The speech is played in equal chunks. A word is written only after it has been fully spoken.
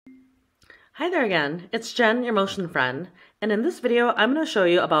Hi there again, it's Jen, your motion friend, and in this video I'm going to show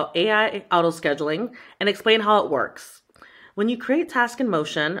you about AI auto-scheduling and explain how it works. When you create task in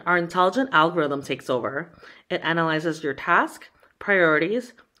Motion, our intelligent algorithm takes over. It analyzes your task,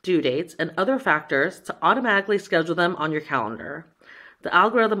 priorities, due dates, and other factors to automatically schedule them on your calendar. The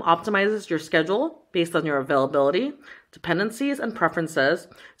algorithm optimizes your schedule based on your availability, dependencies, and preferences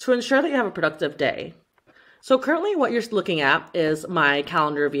to ensure that you have a productive day. So currently what you're looking at is my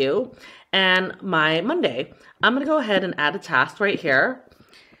calendar view and my Monday. I'm going to go ahead and add a task right here.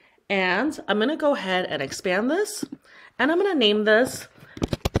 And I'm going to go ahead and expand this. And I'm going to name this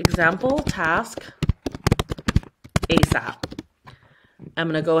example task ASAP. I'm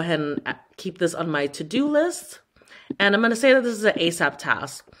going to go ahead and keep this on my to-do list. And I'm going to say that this is an ASAP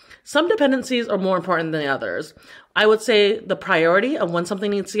task. Some dependencies are more important than others. I would say the priority of when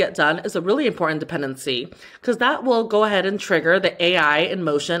something needs to get done is a really important dependency because that will go ahead and trigger the AI in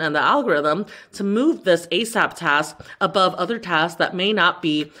Motion and the algorithm to move this ASAP task above other tasks that may not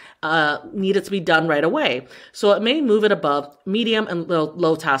be needed to be done right away. So it may move it above medium and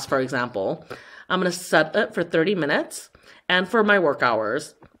low tasks, for example. I'm going to set it for 30 minutes and for my work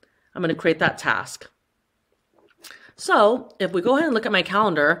hours. I'm going to create that task. So if we go ahead and look at my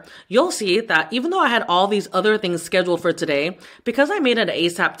calendar, you'll see that even though I had all these other things scheduled for today, because I made it an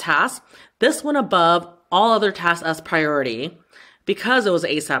ASAP task, this went above all other tasks as priority because it was an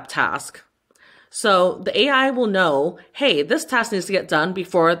ASAP task. So the AI will know, hey, this task needs to get done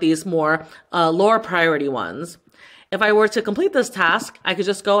before these more lower priority ones. If I were to complete this task, I could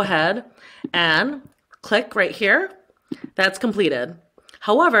just go ahead and click right here. That's completed.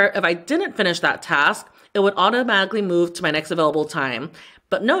 However, if I didn't finish that task, it would automatically move to my next available time.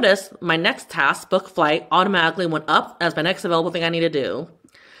 But notice my next task, book flight, automatically went up as my next available thing I need to do.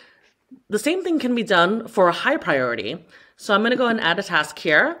 The same thing can be done for a high priority. So I'm going to go ahead and add a task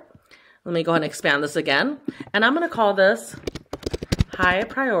here. Let me go ahead and expand this again. And I'm going to call this high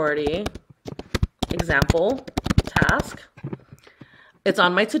priority example task. It's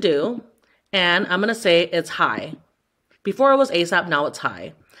on my to-do. And I'm going to say it's high. Before it was ASAP, now it's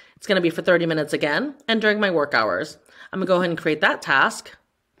high. It's going to be for 30 minutes again and during my work hours. I'm going to go ahead and create that task.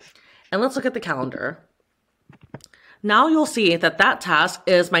 And let's look at the calendar. Now you'll see that that task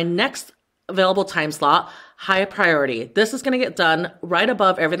is my next available time slot, high priority. This is going to get done right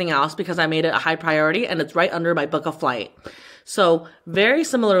above everything else because I made it a high priority and it's right under my book a flight. So very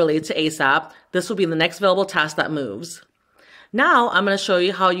similarly to ASAP, this will be the next available task that moves. Now I'm going to show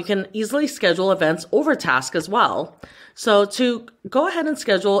you how you can easily schedule events over tasks as well. So to go ahead and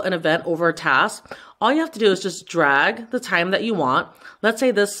schedule an event over a task, all you have to do is just drag the time that you want. Let's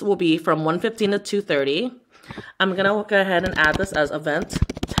say this will be from 1:15 to 2:30. I'm going to go ahead and add this as event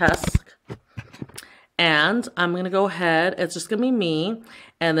task. And I'm going to go ahead, it's just going to be me,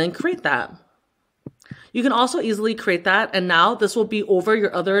 and then create that. You can also easily create that, and now this will be over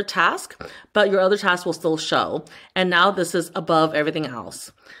your other task, but your other task will still show. And now this is above everything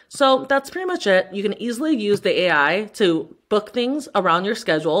else. So that's pretty much it. You can easily use the AI to book things around your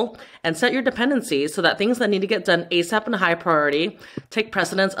schedule and set your dependencies so that things that need to get done ASAP and high priority take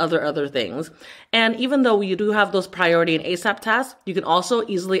precedence over other things. And even though you do have those priority and ASAP tasks, you can also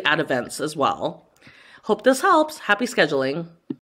easily add events as well. Hope this helps. Happy scheduling.